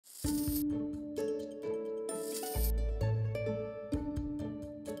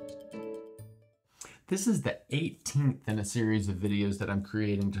This is the 18th in a series of videos that I'm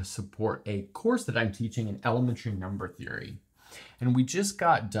creating to support a course that I'm teaching in elementary number theory. And we just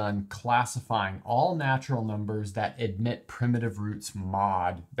got done classifying all natural numbers that admit primitive roots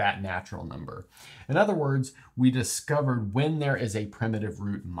mod that natural number. In other words, we discovered when there is a primitive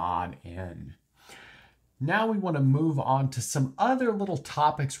root mod n. Now we want to move on to some other little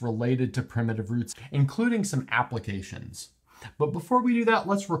topics related to primitive roots, including some applications. But before we do that,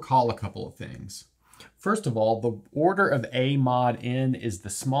 let's recall a couple of things. First of all, the order of a mod n is the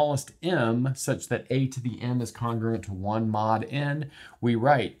smallest m, such that a to the m is congruent to 1 mod n. We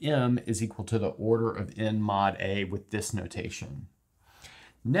write m is equal to the order of n mod a with this notation.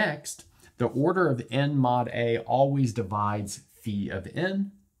 Next, the order of n mod a always divides phi of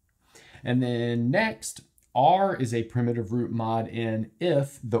n. And then next, r is a primitive root mod n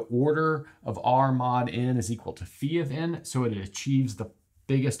if the order of r mod n is equal to phi of n, so it achieves the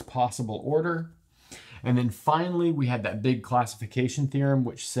biggest possible order. And then finally, we had that big classification theorem,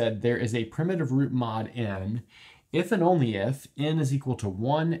 which said there is a primitive root mod n if and only if n is equal to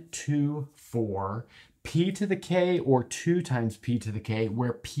 1, 2, 4, p to the k, or 2 times p to the k,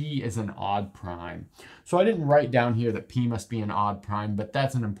 where p is an odd prime. So I didn't write down here that p must be an odd prime, but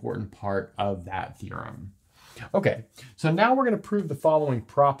that's an important part of that theorem. Okay, so now we're going to prove the following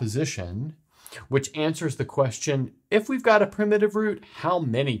proposition, which answers the question, if we've got a primitive root, how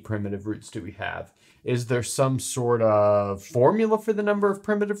many primitive roots do we have? Is there some sort of formula for the number of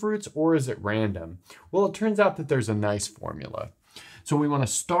primitive roots, or is it random? Well, it turns out that there's a nice formula. So we want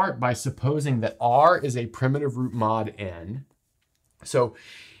to start by supposing that r is a primitive root mod n. So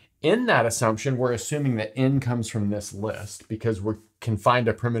in that assumption, we're assuming that n comes from this list because we can find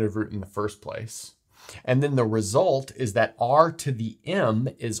a primitive root in the first place. And then the result is that r to the m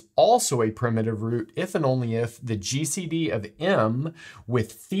is also a primitive root if and only if the GCD of m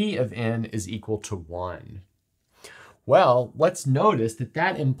with phi of n is equal to 1. Well, let's notice that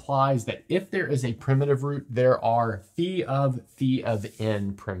that implies that if there is a primitive root, there are phi of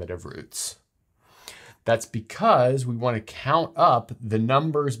n primitive roots. That's because we want to count up the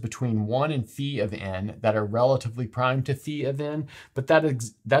numbers between 1 and phi of n that are relatively prime to phi of n, but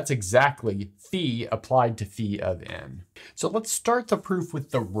that's exactly phi applied to phi of n. So let's start the proof with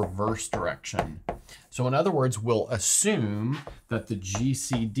the reverse direction. So in other words, we'll assume that the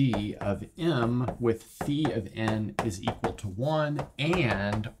GCD of m with phi of n is equal to 1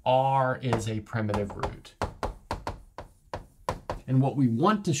 and r is a primitive root. And what we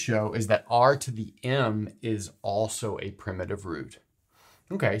want to show is that r to the m is also a primitive root.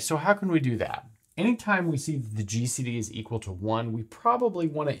 Okay, so how can we do that? Anytime we see that the GCD is equal to 1, we probably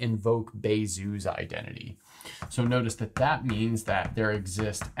want to invoke Bézout's identity. So notice that that means that there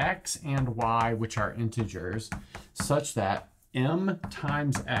exist x and y, which are integers, such that m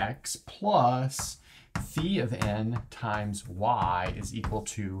times x plus phi of n times y is equal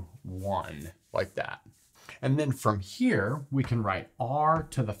to 1, like that. And then from here, we can write r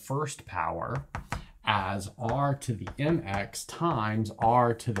to the first power as r to the mx times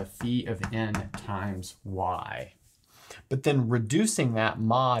r to the phi of n times y. But then reducing that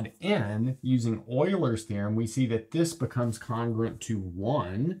mod n using Euler's theorem, we see that this becomes congruent to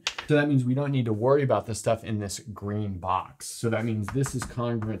 1. So that means we don't need to worry about the stuff in this green box. So that means this is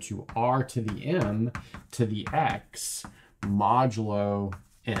congruent to r to the m to the x modulo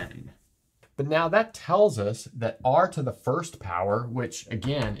n. But now that tells us that r to the first power, which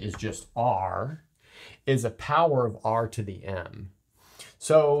again is just r, is a power of r to the m.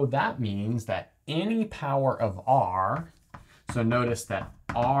 So that means that any power of r, so notice that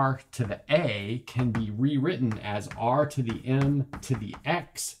r to the a can be rewritten as r to the m to the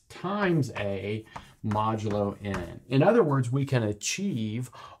x times a modulo n. In other words, we can achieve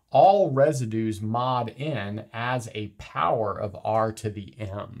all residues mod n as a power of r to the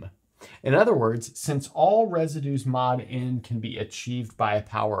m. In other words, since all residues mod n can be achieved by a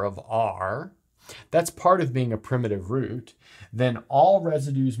power of r, that's part of being a primitive root, then all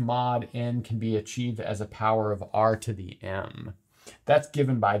residues mod n can be achieved as a power of r to the m. That's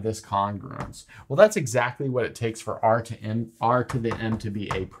given by this congruence. Well, that's exactly what it takes for r to the m to be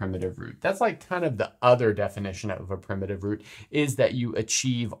a primitive root. That's like kind of the other definition of a primitive root, is that you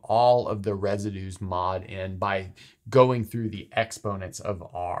achieve all of the residues mod n by going through the exponents of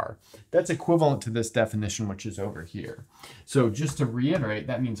r. That's equivalent to this definition, which is over here. So just to reiterate,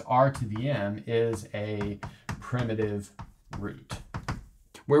 that means r to the m is a primitive root,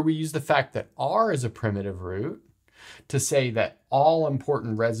 where we use the fact that r is a primitive root to say that all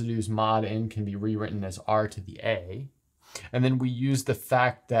important residues mod n can be rewritten as r to the a. And then we use the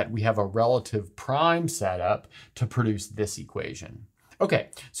fact that we have a relative prime setup to produce this equation. Okay,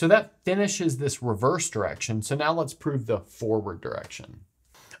 so that finishes this reverse direction. So now let's prove the forward direction.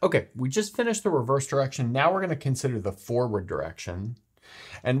 Okay, we just finished the reverse direction. Now we're going to consider the forward direction.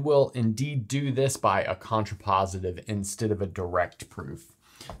 And we'll indeed do this by a contrapositive instead of a direct proof.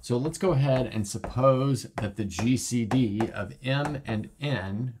 So let's go ahead and suppose that the GCD of m and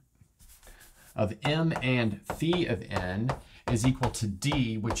n, of m and phi of n, is equal to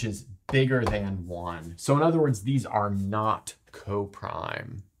d, which is bigger than 1. So in other words, these are not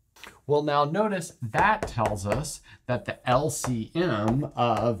coprime. Well, now notice that tells us that the LCM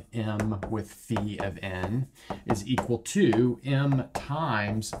of m with phi of n is equal to m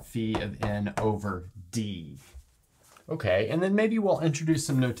times phi of n over d. Okay, and then maybe we'll introduce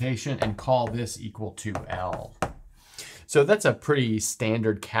some notation and call this equal to L. So that's a pretty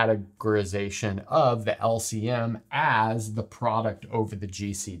standard categorization of the LCM as the product over the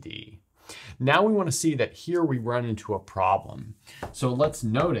GCD. Now we want to see that here we run into a problem. So let's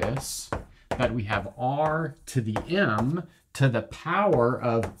notice that we have r to the m to the power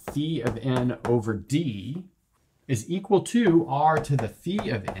of phi of n over d is equal to r to the phi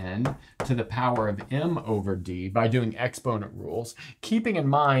of n to the power of m over d by doing exponent rules, keeping in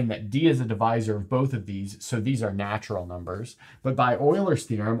mind that d is a divisor of both of these, so these are natural numbers. But by Euler's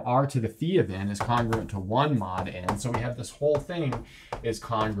theorem, r to the phi of n is congruent to 1 mod n, so we have this whole thing is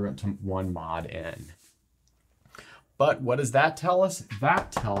congruent to 1 mod n. But what does that tell us?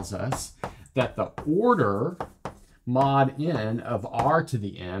 That tells us that the order mod n of r to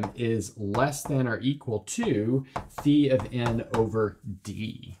the m is less than or equal to phi of n over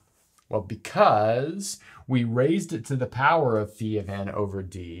d. Well, because we raised it to the power of phi of n over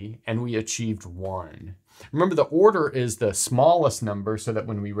d and we achieved 1. Remember, the order is the smallest number so that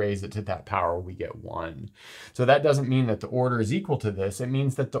when we raise it to that power, we get 1. So that doesn't mean that the order is equal to this. It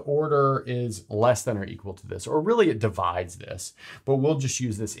means that the order is less than or equal to this, or really it divides this, but we'll just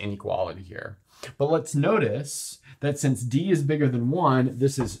use this inequality here. But let's notice that since d is bigger than 1,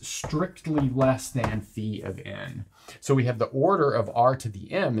 this is strictly less than phi of n. So we have the order of r to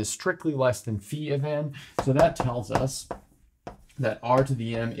the m is strictly less than phi of n. So that tells us that r to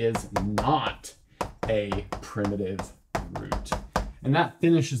the m is not a primitive root. And that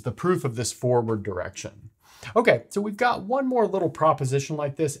finishes the proof of this forward direction. Okay, so we've got one more little proposition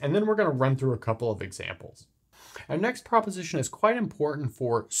like this, and then we're going to run through a couple of examples. Our next proposition is quite important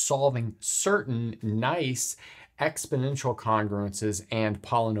for solving certain nice exponential congruences and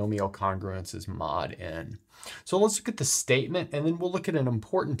polynomial congruences mod n. So let's look at the statement, and then we'll look at an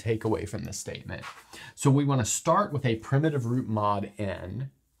important takeaway from the statement. So we want to start with a primitive root mod n.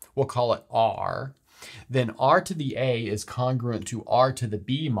 We'll call it r. Then r to the a is congruent to r to the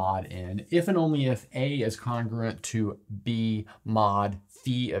b mod n, if and only if a is congruent to b mod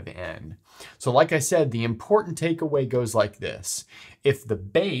phi of n. So like I said, the important takeaway goes like this. If the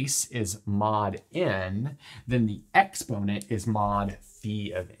base is mod n, then the exponent is mod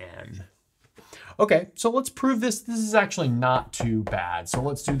phi of n. Okay, so let's prove this. This is actually not too bad. So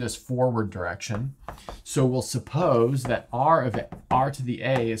let's do this forward direction. So we'll suppose that r to the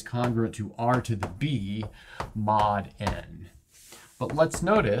a is congruent to r to the b mod n. But let's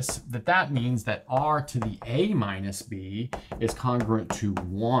notice that that means that r to the a minus b is congruent to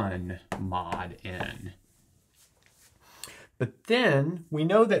 1 mod n. But then we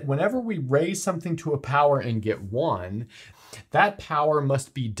know that whenever we raise something to a power and get 1, that power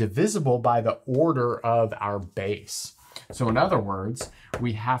must be divisible by the order of our base. So in other words,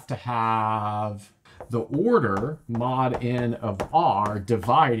 we have to have the order mod n of r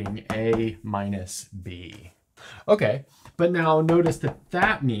dividing a minus b. Okay, but now notice that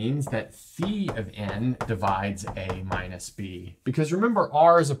that means that phi of n divides a minus b. Because remember,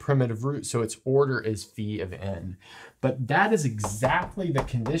 r is a primitive root, so its order is phi of n. But that is exactly the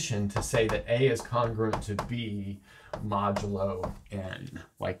condition to say that a is congruent to b modulo n,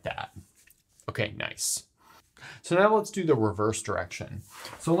 like that. Okay, nice. So now let's do the reverse direction.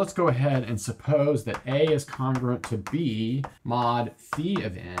 So let's go ahead and suppose that a is congruent to b mod phi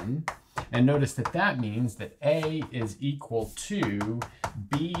of n. And notice that that means that a is equal to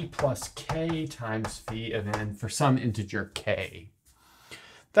b plus k times phi of n for some integer k.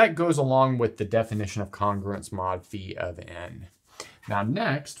 That goes along with the definition of congruence mod phi of n. Now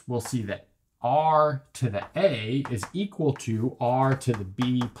next, we'll see that r to the a is equal to r to the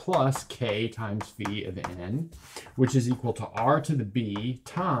b plus k times phi of n, which is equal to r to the b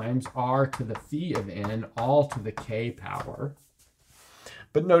times r to the phi of n all to the k power.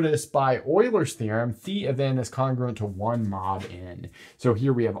 But notice by Euler's theorem, phi of n is congruent to 1 mod n. So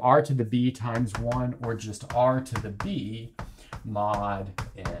here we have r to the b times 1, or just r to the b mod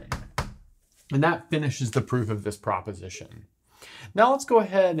n. And that finishes the proof of this proposition. Now let's go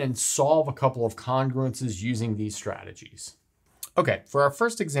ahead and solve a couple of congruences using these strategies. Okay, for our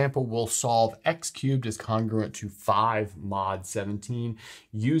first example, we'll solve x cubed is congruent to 5 mod 17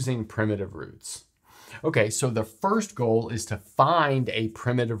 using primitive roots. Okay, so the first goal is to find a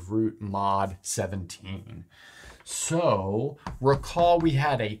primitive root mod 17. So recall we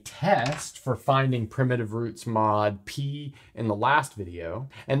had a test for finding primitive roots mod p in the last video,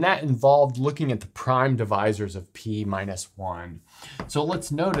 and that involved looking at the prime divisors of p minus 1. So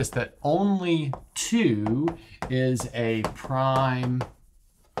let's notice that only 2 is a prime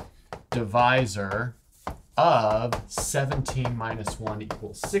divisor of 17 minus 1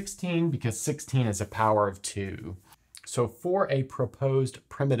 equals 16, because 16 is a power of 2. So for a proposed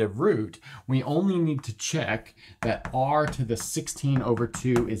primitive root, we only need to check that r to the 16 over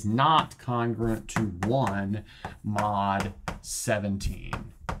 2 is not congruent to 1 mod 17.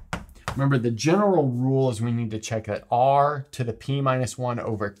 Remember, the general rule is we need to check that r to the p minus 1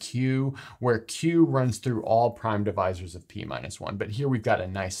 over q, where q runs through all prime divisors of p minus 1. But here we've got a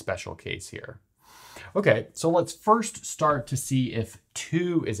nice special case here. Okay, so let's first start to see if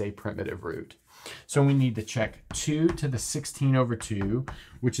 2 is a primitive root. So we need to check 2 to the 16 over 2,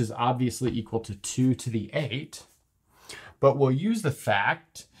 which is obviously equal to 2 to the 8. But we'll use the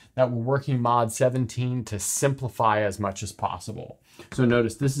fact that we're working mod 17 to simplify as much as possible. So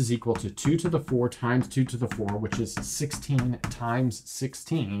notice this is equal to 2 to the 4 times 2 to the 4, which is 16 times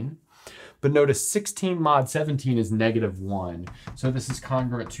 16. But notice 16 mod 17 is -1. So this is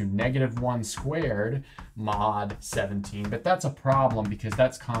congruent to -1 squared mod 17. But that's a problem because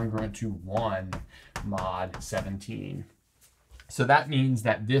that's congruent to 1 mod 17. So that means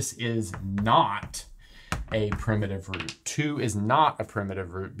that this is not a primitive root. 2 is not a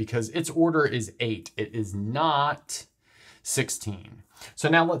primitive root because its order is 8. It is not 16. So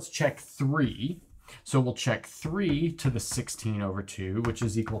now let's check 3. So we'll check 3 to the 16 over 2, which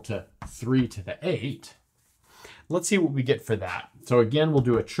is equal to 3 to the 8. Let's see what we get for that. So again, we'll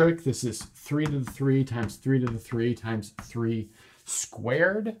do a trick. This is 3 to the 3 times 3 to the 3 times 3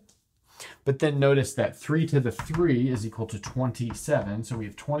 squared. But then notice that 3 to the 3 is equal to 27. So we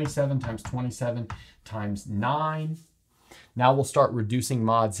have 27 times 27 times 9. Now we'll start reducing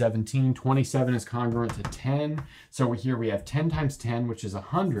mod 17. 27 is congruent to 10. So here we have 10 times 10, which is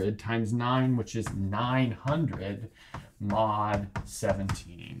 100, times 9, which is 900 mod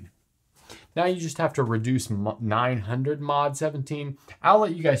 17. Now you just have to reduce 900 mod 17. I'll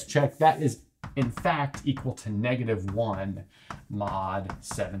let you guys check. That is, in fact, equal to -1 mod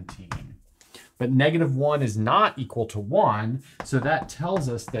 17. But -1 is not equal to 1, so that tells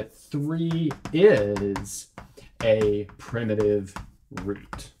us that 3 is a primitive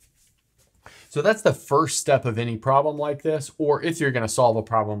root. So that's the first step of any problem like this, or if you're going to solve a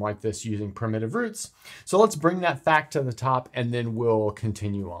problem like this using primitive roots. So let's bring that fact to the top and then we'll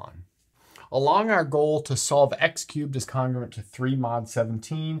continue on. Along our goal to solve x cubed is congruent to 3 mod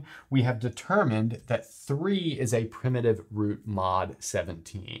 17, we have determined that 3 is a primitive root mod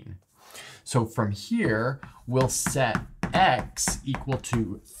 17. So from here, we'll set x equal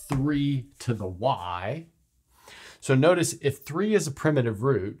to 3 to the y. So notice if 3 is a primitive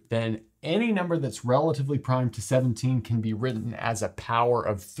root, then any number that's relatively prime to 17 can be written as a power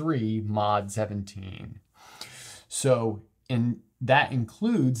of 3 mod 17. So that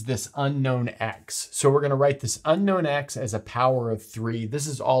includes this unknown x. So we're going to write this unknown x as a power of 3. This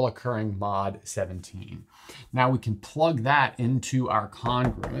is all occurring mod 17. Now we can plug that into our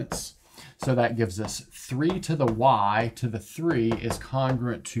congruence. So that gives us 3 to the y to the 3 is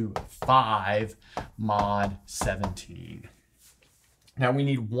congruent to 5 mod 17. Now we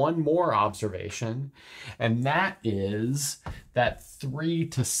need one more observation, and that is that 3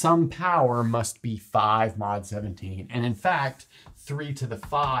 to some power must be 5 mod 17. And in fact, 3 to the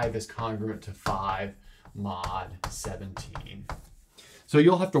 5 is congruent to 5 mod 17. So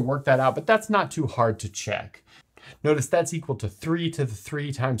you'll have to work that out, but that's not too hard to check. Notice that's equal to 3 to the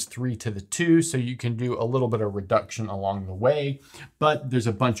 3 times 3 to the 2, so you can do a little bit of reduction along the way, but there's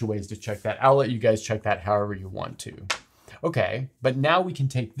a bunch of ways to check that. I'll let you guys check that however you want to. Okay, but now we can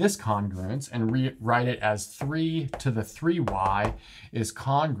take this congruence and rewrite it as 3 to the 3y is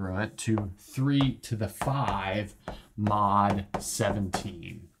congruent to 3 to the 5 mod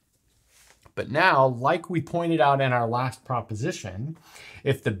 17. But now, like we pointed out in our last proposition,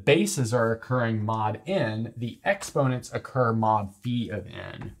 if the bases are occurring mod n, the exponents occur mod phi of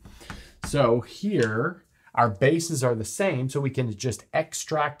n. So here, our bases are the same, so we can just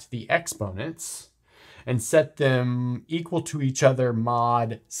extract the exponents and set them equal to each other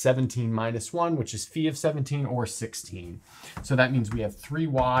mod 17 minus 1, which is phi of 17, or 16. So that means we have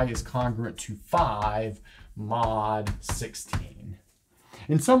 3y is congruent to 5 mod 16.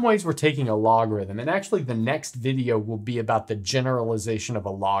 In some ways, we're taking a logarithm, and actually the next video will be about the generalization of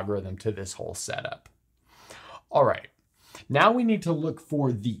a logarithm to this whole setup. All right, now we need to look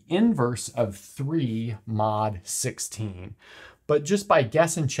for the inverse of 3 mod 16. But just by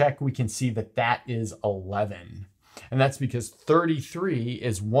guess and check, we can see that that is 11. And that's because 33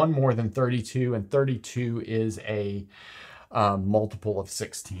 is 1 more than 32, and 32 is a multiple of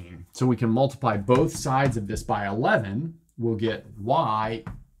 16. So we can multiply both sides of this by 11. We'll get y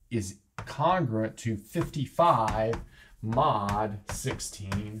is congruent to 55 mod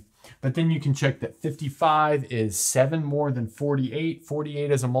 16. But then you can check that 55 is 7 more than 48.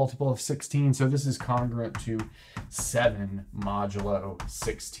 48 is a multiple of 16. So this is congruent to 7 modulo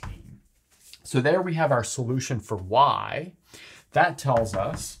 16. So there we have our solution for y. That tells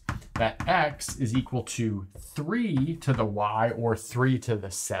us that x is equal to 3 to the y, or 3 to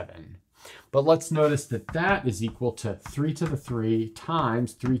the 7. But let's notice that that is equal to 3 to the 3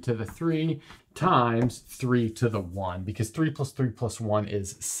 times 3 to the 3 times 3 to the 1, because 3 plus 3 plus 1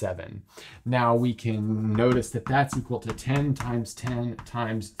 is 7. Now we can notice that that's equal to 10 times 10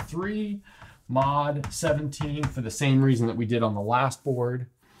 times 3 mod 17 for the same reason that we did on the last board.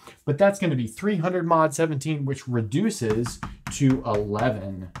 But that's going to be 300 mod 17, which reduces to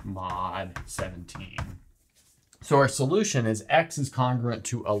 11 mod 17. So our solution is x is congruent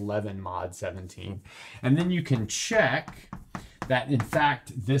to 11 mod 17. And then you can check that, in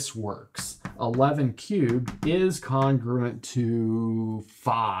fact, this works. 11 cubed is congruent to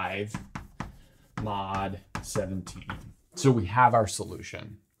 5 mod 17. So we have our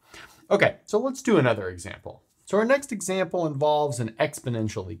solution. Okay, so let's do another example. So our next example involves an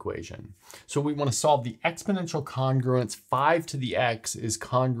exponential equation. So we want to solve the exponential congruence 5 to the x is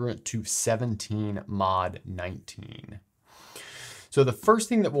congruent to 17 mod 19. So the first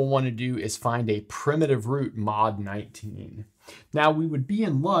thing that we'll want to do is find a primitive root mod 19. Now we would be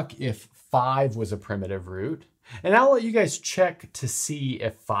in luck if 5 was a primitive root. And I'll let you guys check to see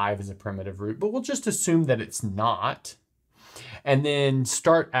if 5 is a primitive root, but we'll just assume that it's not. And then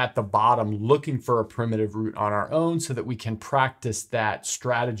start at the bottom looking for a primitive root on our own so that we can practice that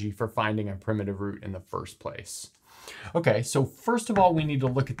strategy for finding a primitive root in the first place. Okay, so first of all, we need to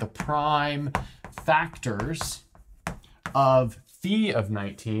look at the prime factors of phi of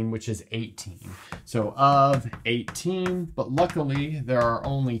 19, which is 18. So of 18, but luckily there are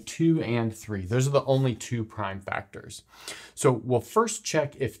only 2 and 3. Those are the only 2 prime factors. So we'll first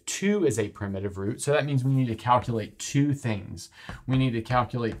check if 2 is a primitive root. So that means we need to calculate 2 things. We need to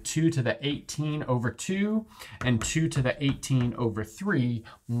calculate 2 to the 18 over 2 and 2 to the 18 over 3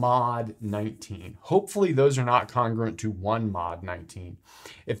 mod 19. Hopefully those are not congruent to 1 mod 19.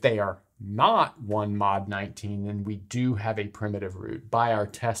 If they are not 1 mod 19, then we do have a primitive root by our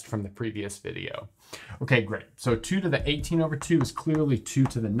test from the previous video. Okay, great. So 2 to the 18 over 2 is clearly 2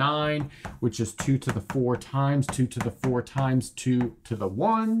 to the 9, which is 2 to the 4 times 2 to the 4 times 2 to the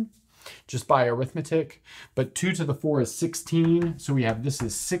 1, just by arithmetic. But 2 to the 4 is 16, so we have this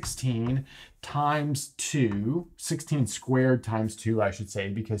is 16 times 2, 16 squared times 2, I should say,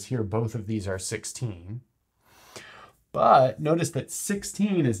 because here both of these are 16. But notice that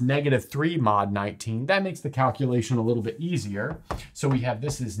 16 is negative 3 mod 19. That makes the calculation a little bit easier. So we have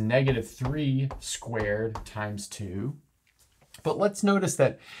this is negative 3 squared times 2. But let's notice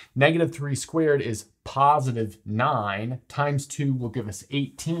that negative 3 squared is positive 9 times 2 will give us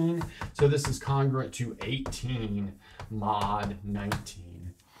 18. So this is congruent to 18 mod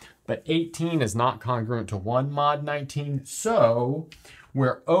 19. But 18 is not congruent to 1 mod 19. So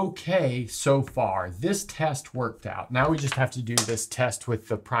we're okay so far. This test worked out. Now we just have to do this test with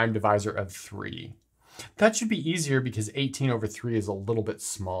the prime divisor of 3. That should be easier because 18 over 3 is a little bit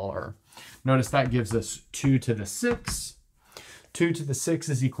smaller. Notice that gives us 2 to the 6. 2 to the 6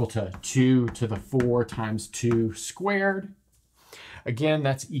 is equal to 2 to the 4 times 2 squared. Again,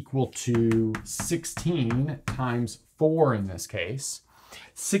 that's equal to 16 times 4 in this case.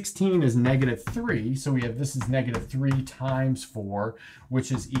 16 is negative 3, so we have this is negative 3 times 4,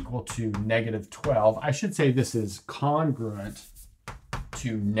 which is equal to negative 12. I should say this is congruent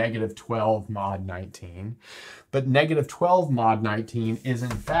to negative 12 mod 19, but negative 12 mod 19 is in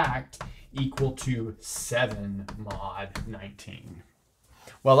fact equal to 7 mod 19.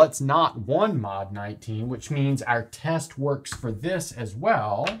 Well, that's not 1 mod 19, which means our test works for this as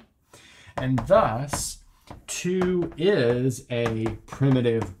well, and thus 2 is a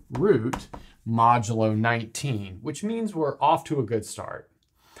primitive root modulo 19, which means we're off to a good start.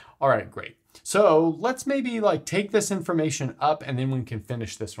 All right, great. So let's maybe take this information up and then we can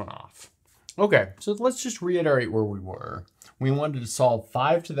finish this one off. Okay, so let's just reiterate where we were. we wanted to solve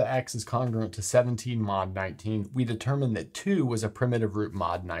 5 to the x is congruent to 17 mod 19. We determined that 2 was a primitive root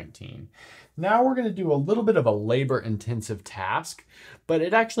mod 19. Now we're going to do a little bit of a labor-intensive task, but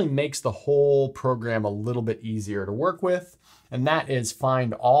it actually makes the whole program a little bit easier to work with, and that is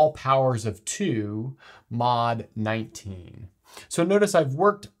find all powers of 2 mod 19. So notice I've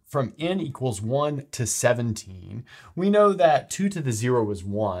worked from n equals 1 to 17. We know that 2 to the 0 is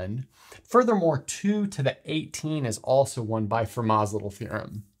 1. Furthermore, 2 to the 18 is also 1 by Fermat's little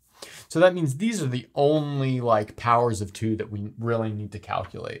theorem. So that means these are the only powers of 2 that we really need to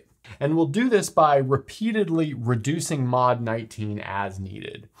calculate. And we'll do this by repeatedly reducing mod 19 as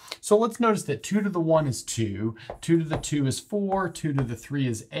needed. So let's notice that 2 to the 1 is 2, 2 to the 2 is 4, 2 to the 3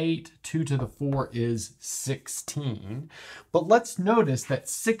 is 8, 2 to the 4 is 16. But let's notice that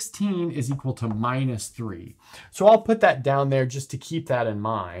 16 is equal to minus 3. So I'll put that down there just to keep that in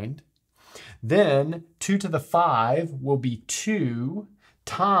mind. Then 2 to the 5 will be 2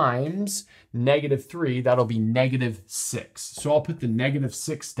 times negative 3, that'll be negative 6. So I'll put the negative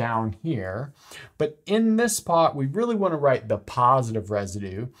 6 down here. But in this spot, we really want to write the positive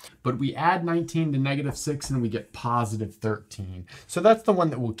residue. But we add 19 to negative 6 and we get positive 13. So that's the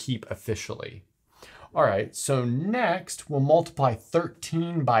one that we'll keep officially. All right, so next we'll multiply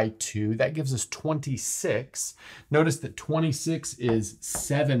 13 by 2. That gives us 26. Notice that 26 is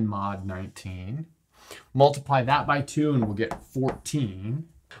 7 mod 19. Multiply that by 2 and we'll get 14.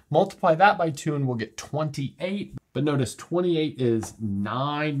 Multiply that by 2 and we'll get 28. But notice 28 is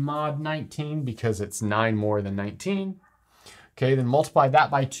 9 mod 19 because it's 9 more than 19. Okay, then multiply that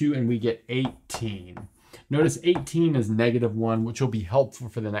by 2 and we get 18. Notice 18 is negative 1, which will be helpful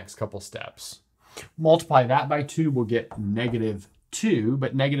for the next couple steps. Multiply that by 2, we'll get negative 2,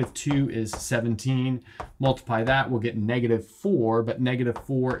 but negative 2 is 17. Multiply that, we'll get negative 4, but negative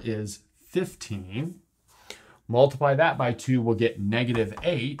 4 is 15. Multiply that by 2, we'll get negative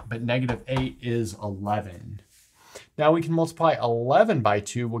 8, but negative 8 is 11. Now we can multiply 11 by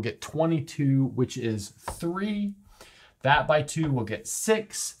 2, we'll get 22, which is 3. That by 2, we'll get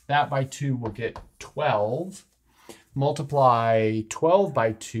 6. That by 2, we'll get 12. Multiply 12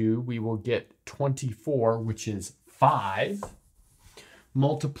 by 2, we will get 24, which is 5.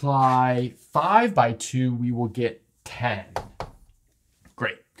 Multiply 5 by 2, we will get 10.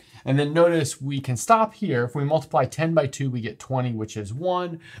 Great. And then notice we can stop here. If we multiply 10 by 2, we get 20, which is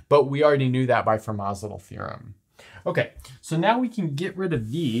 1. But we already knew that by Fermat's little theorem. Okay, so now we can get rid of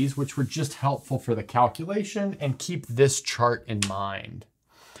these, which were just helpful for the calculation, and keep this chart in mind.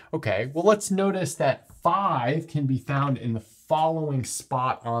 Okay, well, let's notice that 5 can be found in the following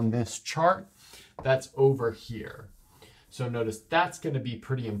spot on this chart. That's over here. So notice that's going to be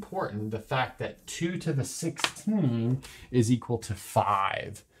pretty important, the fact that 2 to the 16 is equal to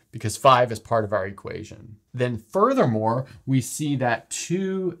 5, because 5 is part of our equation. Then furthermore, we see that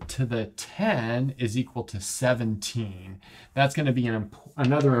 2 to the 10 is equal to 17. That's going to be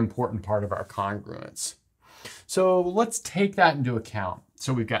another important part of our congruence. So let's take that into account.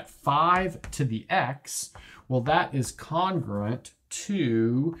 So we've got 5 to the x. Well, that is congruent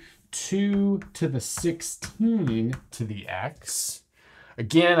to 2 to the 16 to the x.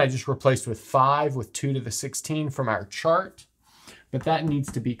 Again, I just replaced with 5 with 2 to the 16 from our chart. But that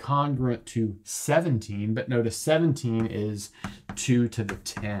needs to be congruent to 17. But notice 17 is 2 to the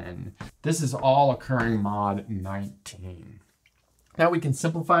 10. This is all occurring mod 19. Now we can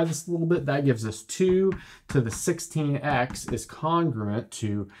simplify this a little bit. That gives us 2 to the 16x is congruent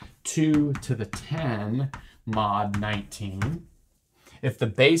to 2 to the 10 mod 19. If the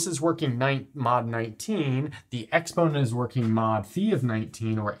base is working mod 19, the exponent is working mod phi of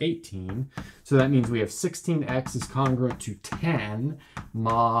 19 or 18. So that means we have 16x is congruent to 10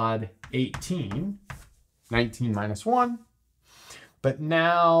 mod 18, 19 minus 1. But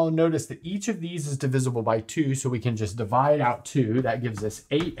now notice that each of these is divisible by 2, so we can just divide out 2. That gives us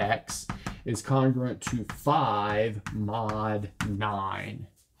 8x is congruent to 5 mod 9.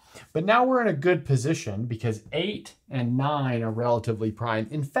 But now we're in a good position because 8 and 9 are relatively prime.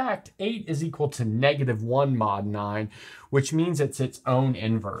 In fact, 8 is equal to negative 1 mod 9, which means it's its own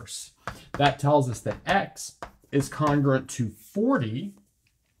inverse. That tells us that x is congruent to 40.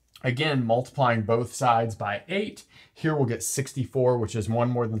 Again, multiplying both sides by 8. Here we'll get 64, which is 1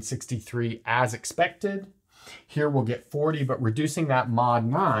 more than 63 as expected. Here we'll get 40, but reducing that mod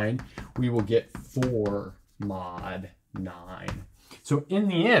 9, we will get 4 mod 9. So in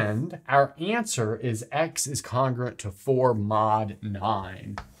the end, our answer is x is congruent to 4 mod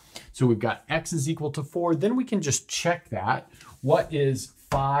 9. So we've got x is equal to 4. Then we can just check that. What is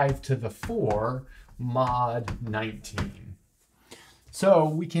 5 to the 4 mod 19? So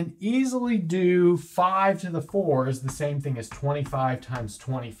we can easily do 5 to the 4 is the same thing as 25 times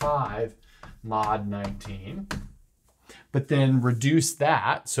 25 mod 19. But then reduce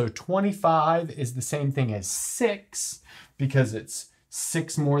that. So 25 is the same thing as 6 because it's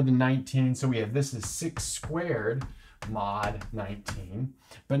 6 more than 19. So we have this is 6 squared mod 19.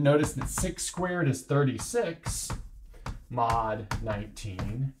 But notice that 6 squared is 36 mod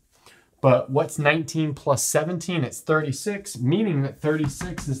 19. But what's 19 plus 17? It's 36, meaning that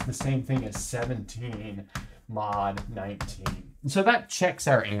 36 is the same thing as 17 mod 19. So that checks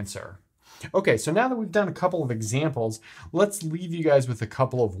our answer. Okay, so now that we've done a couple of examples, let's leave you guys with a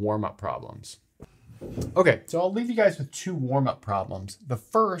couple of warm-up problems. Okay, so I'll leave you guys with 2 warm-up problems. The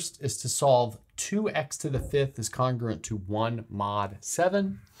first is to solve 2x to the 5th is congruent to 1 mod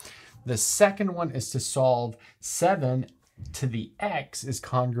 7. The second one is to solve 7 to the x is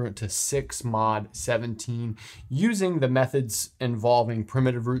congruent to 6 mod 17 using the methods involving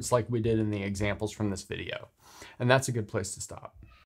primitive roots like we did in the examples from this video. And that's a good place to stop.